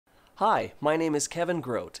Hi, my name is Kevin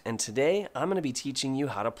Grote, and today I'm going to be teaching you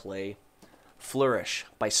how to play Flourish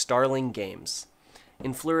by Starling Games.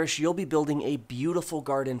 In Flourish, you'll be building a beautiful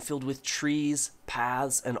garden filled with trees,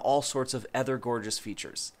 paths, and all sorts of other gorgeous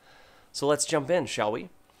features. So let's jump in, shall we?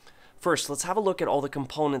 First, let's have a look at all the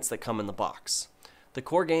components that come in the box. The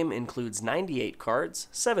core game includes 98 cards,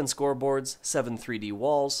 7 scoreboards, 7 3D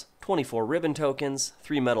walls, 24 ribbon tokens,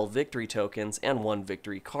 3 metal victory tokens, and 1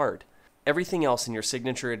 victory card. Everything else in your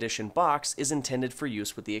Signature Edition box is intended for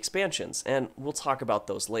use with the expansions, and we'll talk about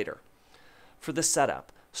those later. For the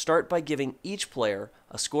setup, start by giving each player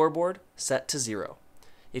a scoreboard set to 0.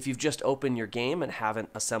 If you've just opened your game and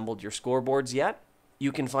haven't assembled your scoreboards yet,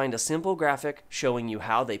 you can find a simple graphic showing you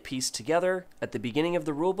how they piece together at the beginning of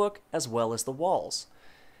the rulebook as well as the walls.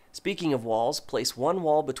 Speaking of walls, place one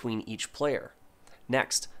wall between each player.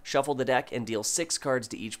 Next, shuffle the deck and deal 6 cards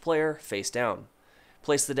to each player face down.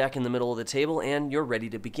 Place the deck in the middle of the table and you're ready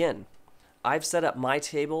to begin. I've set up my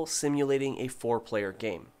table simulating a 4-player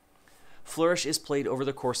game. Flourish is played over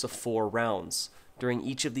the course of 4 rounds. During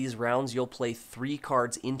each of these rounds, you'll play 3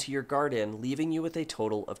 cards into your garden, leaving you with a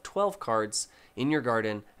total of 12 cards in your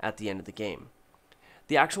garden at the end of the game.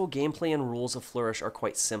 The actual gameplay and rules of Flourish are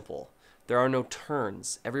quite simple. There are no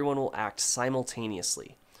turns. Everyone will act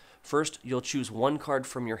simultaneously. First, you'll choose 1 card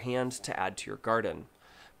from your hand to add to your garden.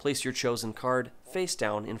 Place your chosen card face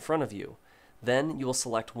down in front of you. Then you will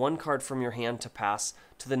select 1 card from your hand to pass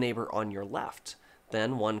to the neighbor on your left.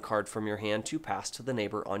 Then 1 card from your hand to pass to the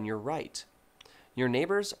neighbor on your right. Your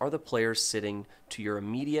neighbors are the players sitting to your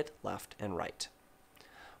immediate left and right.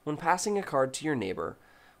 When passing a card to your neighbor,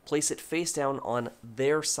 place it face down on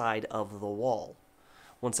their side of the wall.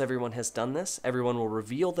 Once everyone has done this, everyone will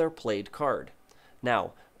reveal their played card.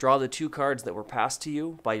 Now, draw the 2 cards that were passed to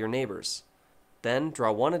you by your neighbors. Then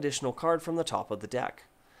draw 1 additional card from the top of the deck.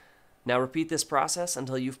 Now repeat this process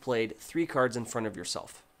until you've played 3 cards in front of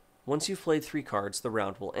yourself. Once you've played 3 cards, the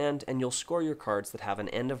round will end and you'll score your cards that have an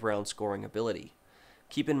end of round scoring ability.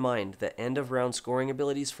 Keep in mind that end of round scoring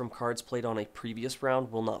abilities from cards played on a previous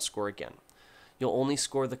round will not score again. You'll only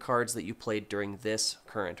score the cards that you played during this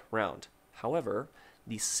current round. However,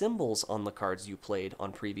 the symbols on the cards you played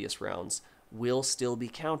on previous rounds will still be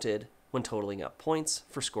counted when totaling up points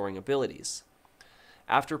for scoring abilities.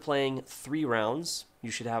 After playing 3 rounds,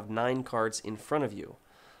 you should have 9 cards in front of you.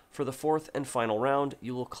 For the 4th and final round,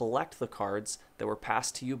 you will collect the cards that were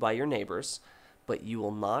passed to you by your neighbors, but you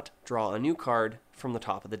will not draw a new card from the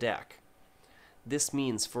top of the deck. This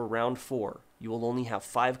means for round 4, you will only have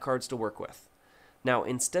 5 cards to work with. Now,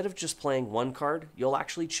 instead of just playing 1 card, you'll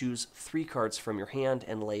actually choose 3 cards from your hand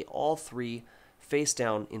and lay all 3 face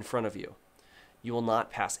down in front of you. You will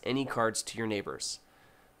not pass any cards to your neighbors.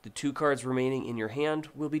 The 2 cards remaining in your hand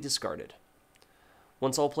will be discarded.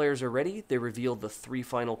 Once all players are ready, they reveal the 3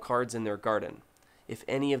 final cards in their garden. If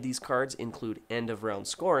any of these cards include end of round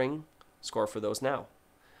scoring, score for those now.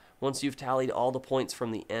 Once you've tallied all the points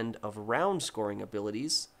from the end of round scoring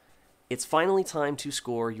abilities, it's finally time to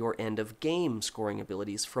score your end of game scoring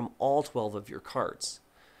abilities from all 12 of your cards.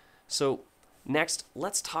 So next,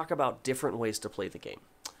 let's talk about different ways to play the game.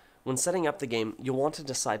 When setting up the game, you'll want to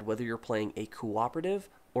decide whether you're playing a cooperative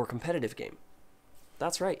or competitive game.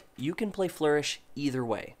 That's right, you can play Flourish either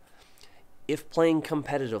way. If playing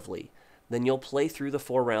competitively, then you'll play through the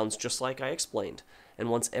 4 rounds just like I explained, and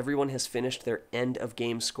once everyone has finished their end of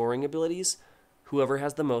game scoring abilities, whoever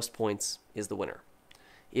has the most points is the winner.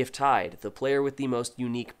 If tied, the player with the most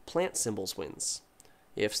unique plant symbols wins.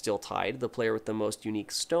 If still tied, the player with the most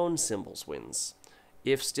unique stone symbols wins.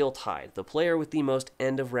 If still tied, the player with the most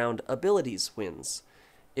end of round abilities wins.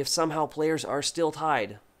 If somehow players are still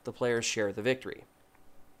tied, the players share the victory.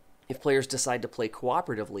 If players decide to play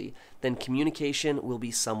cooperatively, then communication will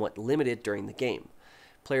be somewhat limited during the game.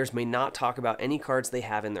 Players may not talk about any cards they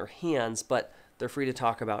have in their hands, but they're free to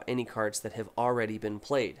talk about any cards that have already been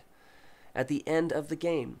played. At the end of the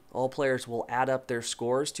game, all players will add up their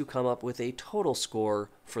scores to come up with a total score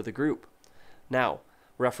for the group. Now,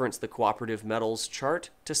 reference the cooperative medals chart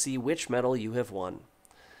to see which medal you have won.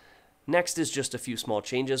 Next is just a few small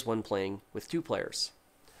changes when playing with 2 players.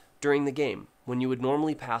 During the game, when you would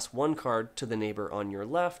normally pass 1 card to the neighbor on your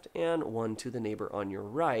left and 1 to the neighbor on your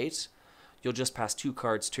right, you'll just pass 2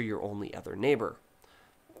 cards to your only other neighbor.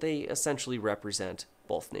 They essentially represent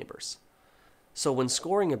both neighbors. So when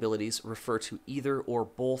scoring abilities refer to either or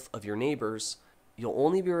both of your neighbors, you'll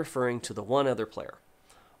only be referring to the one other player.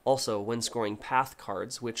 Also, when scoring path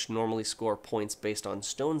cards, which normally score points based on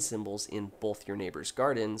stone symbols in both your neighbors'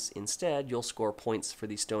 gardens, instead you'll score points for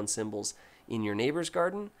the stone symbols in your neighbor's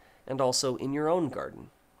garden and also in your own garden.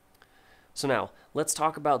 So now, let's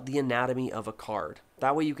talk about the anatomy of a card.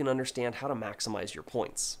 That way you can understand how to maximize your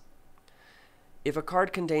points. If a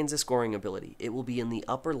card contains a scoring ability, it will be in the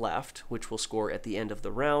upper left, which will score at the end of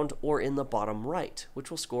the round, or in the bottom right, which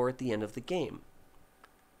will score at the end of the game.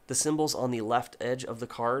 The symbols on the left edge of the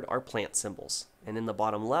card are plant symbols, and in the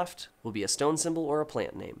bottom left will be a stone symbol or a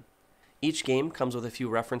plant name. Each game comes with a few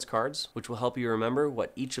reference cards, which will help you remember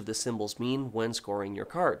what each of the symbols mean when scoring your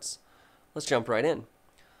cards. Let's jump right in.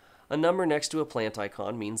 A number next to a plant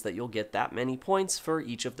icon means that you'll get that many points for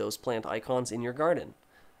each of those plant icons in your garden.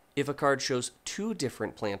 If a card shows two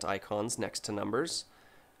different plant icons next to numbers,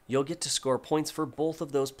 you'll get to score points for both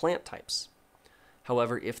of those plant types.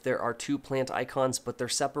 However, if there are two plant icons but they're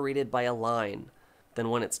separated by a line, then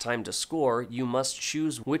when it's time to score, you must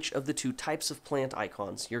choose which of the two types of plant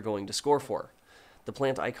icons you're going to score for. The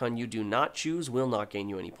plant icon you do not choose will not gain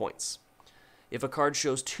you any points. If a card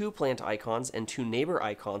shows two plant icons and two neighbor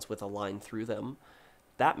icons with a line through them,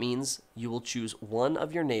 that means you will choose one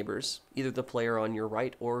of your neighbors, either the player on your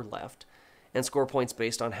right or left, and score points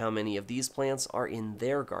based on how many of these plants are in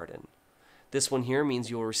their garden. This one here means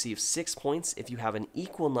you will receive 6 points if you have an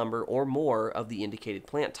equal number or more of the indicated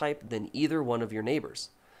plant type than either one of your neighbors.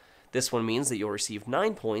 This one means that you'll receive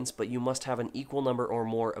 9 points, but you must have an equal number or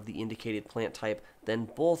more of the indicated plant type than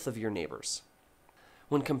both of your neighbors.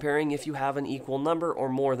 When comparing if you have an equal number or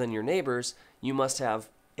more than your neighbors, you must have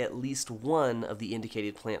at least one of the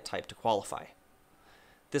indicated plant type to qualify.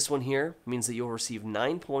 This one here means that you'll receive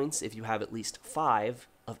 9 points if you have at least 5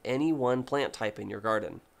 of any one plant type in your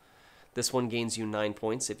garden. This one gains you 9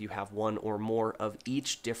 points if you have one or more of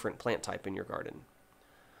each different plant type in your garden.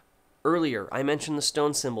 Earlier, I mentioned the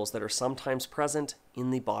stone symbols that are sometimes present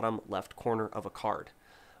in the bottom left corner of a card.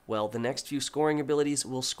 Well, the next few scoring abilities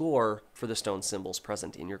will score for the stone symbols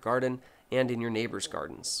present in your garden and in your neighbor's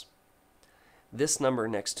gardens. This number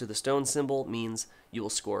next to the stone symbol means you will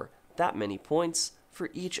score that many points for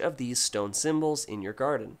each of these stone symbols in your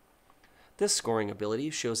garden. This scoring ability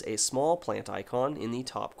shows a small plant icon in the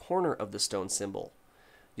top corner of the stone symbol.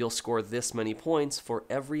 You'll score this many points for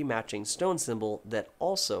every matching stone symbol that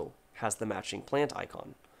also has the matching plant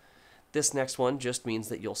icon. This next one just means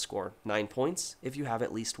that you'll score 9 points if you have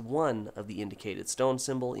at least one of the indicated stone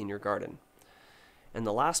symbol in your garden. And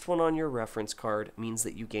the last one on your reference card means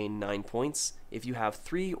that you gain 9 points if you have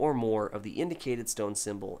 3 or more of the indicated stone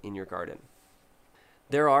symbol in your garden.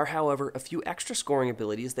 There are, however, a few extra scoring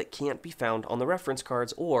abilities that can't be found on the reference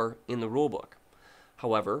cards or in the rulebook.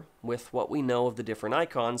 However, with what we know of the different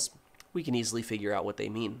icons, we can easily figure out what they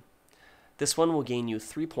mean. This one will gain you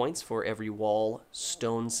 3 points for every wall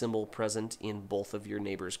stone symbol present in both of your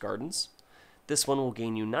neighbors' gardens. This one will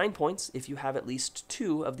gain you 9 points if you have at least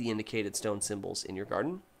 2 of the indicated stone symbols in your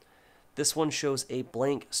garden. This one shows a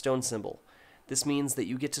blank stone symbol. This means that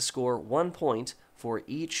you get to score 1 point for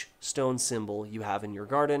each stone symbol you have in your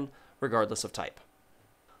garden, regardless of type.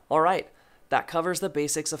 Alright, that covers the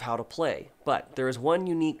basics of how to play, but there is one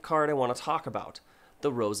unique card I want to talk about,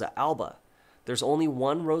 the Rosa Alba. There's only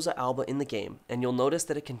one Rosa Alba in the game, and you'll notice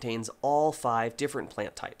that it contains all 5 different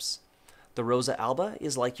plant types. The Rosa Alba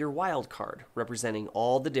is like your wild card, representing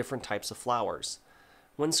all the different types of flowers.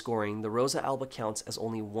 When scoring, the Rosa Alba counts as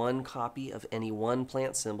only 1 copy of any one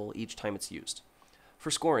plant symbol each time it's used.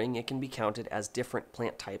 For scoring, it can be counted as different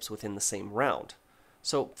plant types within the same round.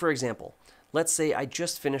 So, for example, let's say I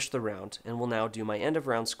just finished the round and will now do my end of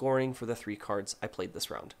round scoring for the 3 cards I played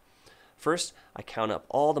this round. First, I count up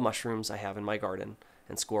all the mushrooms I have in my garden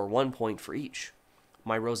and score 1 point for each.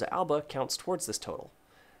 My Rosa Alba counts towards this total.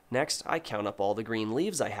 Next, I count up all the green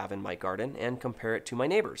leaves I have in my garden and compare it to my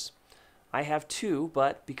neighbors. I have 2,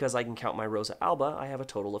 but because I can count my Rosa Alba, I have a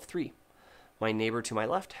total of 3. My neighbor to my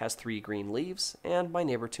left has 3 green leaves, and my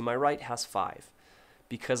neighbor to my right has 5.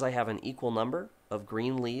 Because I have an equal number of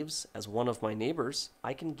green leaves as one of my neighbors,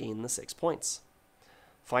 I can gain the 6 points.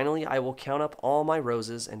 Finally, I will count up all my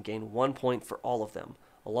roses and gain 1 point for all of them,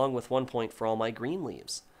 along with 1 point for all my green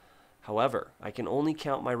leaves. However, I can only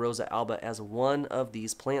count my Rosa Alba as one of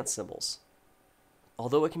these plant symbols.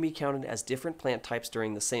 Although it can be counted as different plant types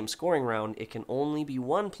during the same scoring round, it can only be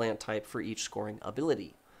one plant type for each scoring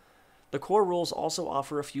ability. The core rules also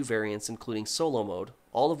offer a few variants, including solo mode,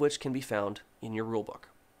 all of which can be found in your rulebook.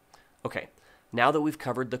 Okay, now that we've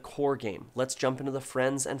covered the core game, let's jump into the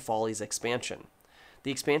Friends and Follies expansion.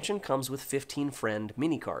 The expansion comes with 15 friend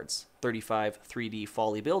mini-cards, 35 3D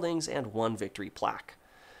Folly buildings, and 1 victory plaque.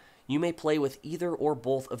 You may play with either or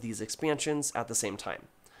both of these expansions at the same time.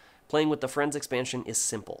 Playing with the Friends expansion is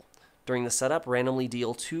simple. During the setup, randomly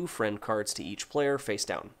deal 2 friend cards to each player face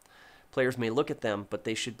down. Players may look at them, but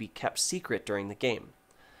they should be kept secret during the game.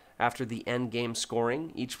 After the end game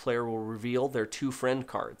scoring, each player will reveal their 2 friend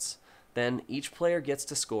cards. Then each player gets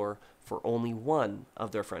to score for only one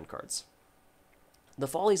of their friend cards. The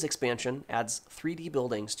Follies expansion adds 3D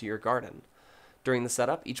buildings to your garden. During the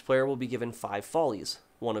setup, each player will be given 5 Follies,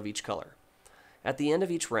 one of each color. At the end of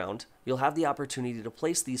each round, you'll have the opportunity to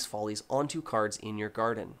place these Follies onto cards in your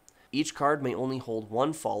garden. Each card may only hold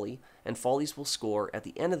 1 Folly, and Follies will score at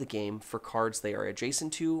the end of the game for cards they are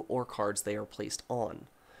adjacent to or cards they are placed on.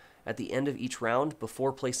 At the end of each round,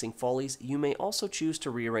 before placing Follies, you may also choose to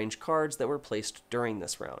rearrange cards that were placed during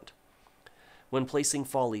this round. When placing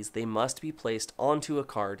Follies, they must be placed onto a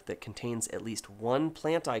card that contains at least one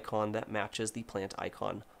plant icon that matches the plant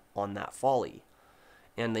icon on that Folly.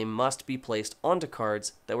 And they must be placed onto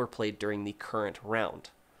cards that were played during the current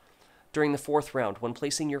round. During the 4th round, when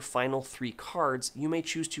placing your final 3 cards, you may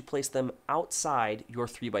choose to place them outside your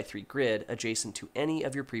 3x3 grid adjacent to any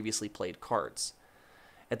of your previously played cards.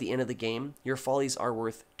 At the end of the game, your Follies are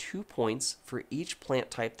worth 2 points for each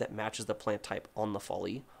plant type that matches the plant type on the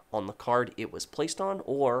Folly, on the card it was placed on,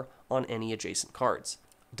 or on any adjacent cards.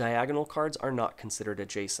 Diagonal cards are not considered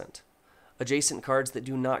adjacent. Adjacent cards that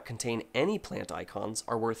do not contain any plant icons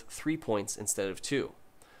are worth 3 points instead of 2.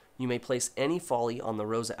 You may place any Folly on the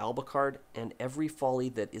Rosa Alba card, and every Folly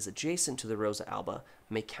that is adjacent to the Rosa Alba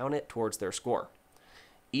may count it towards their score.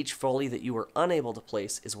 Each Folly that you are unable to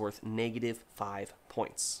place is worth -5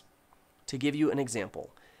 points. To give you an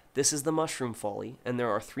example, this is the Mushroom Folly, and there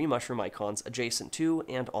are 3 mushroom icons adjacent to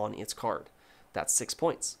and on its card. That's 6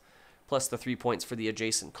 points, plus the 3 points for the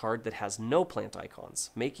adjacent card that has no plant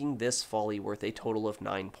icons, making this Folly worth a total of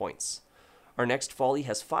 9 points. Our next Folly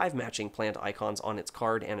has 5 matching plant icons on its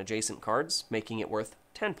card and adjacent cards, making it worth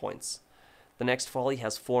 10 points. The next Folly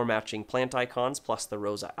has 4 matching plant icons plus the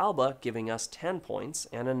Rosa Alba, giving us 10 points,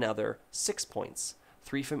 and another 6 points,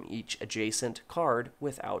 3 from each adjacent card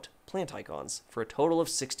without plant icons, for a total of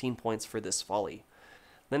 16 points for this Folly.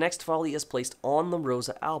 The next Folly is placed on the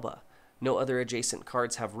Rosa Alba. No other adjacent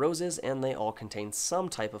cards have roses, and they all contain some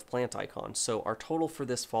type of plant icon, so our total for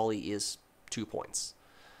this Folly is 2 points.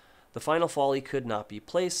 The final Folly could not be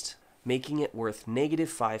placed, making it worth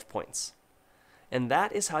 -5 points. And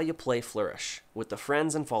that is how you play Flourish with the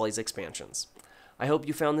Friends and Follies expansions. I hope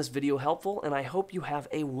you found this video helpful, and I hope you have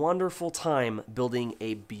a wonderful time building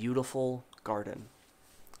a beautiful garden.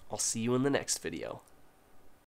 I'll see you in the next video.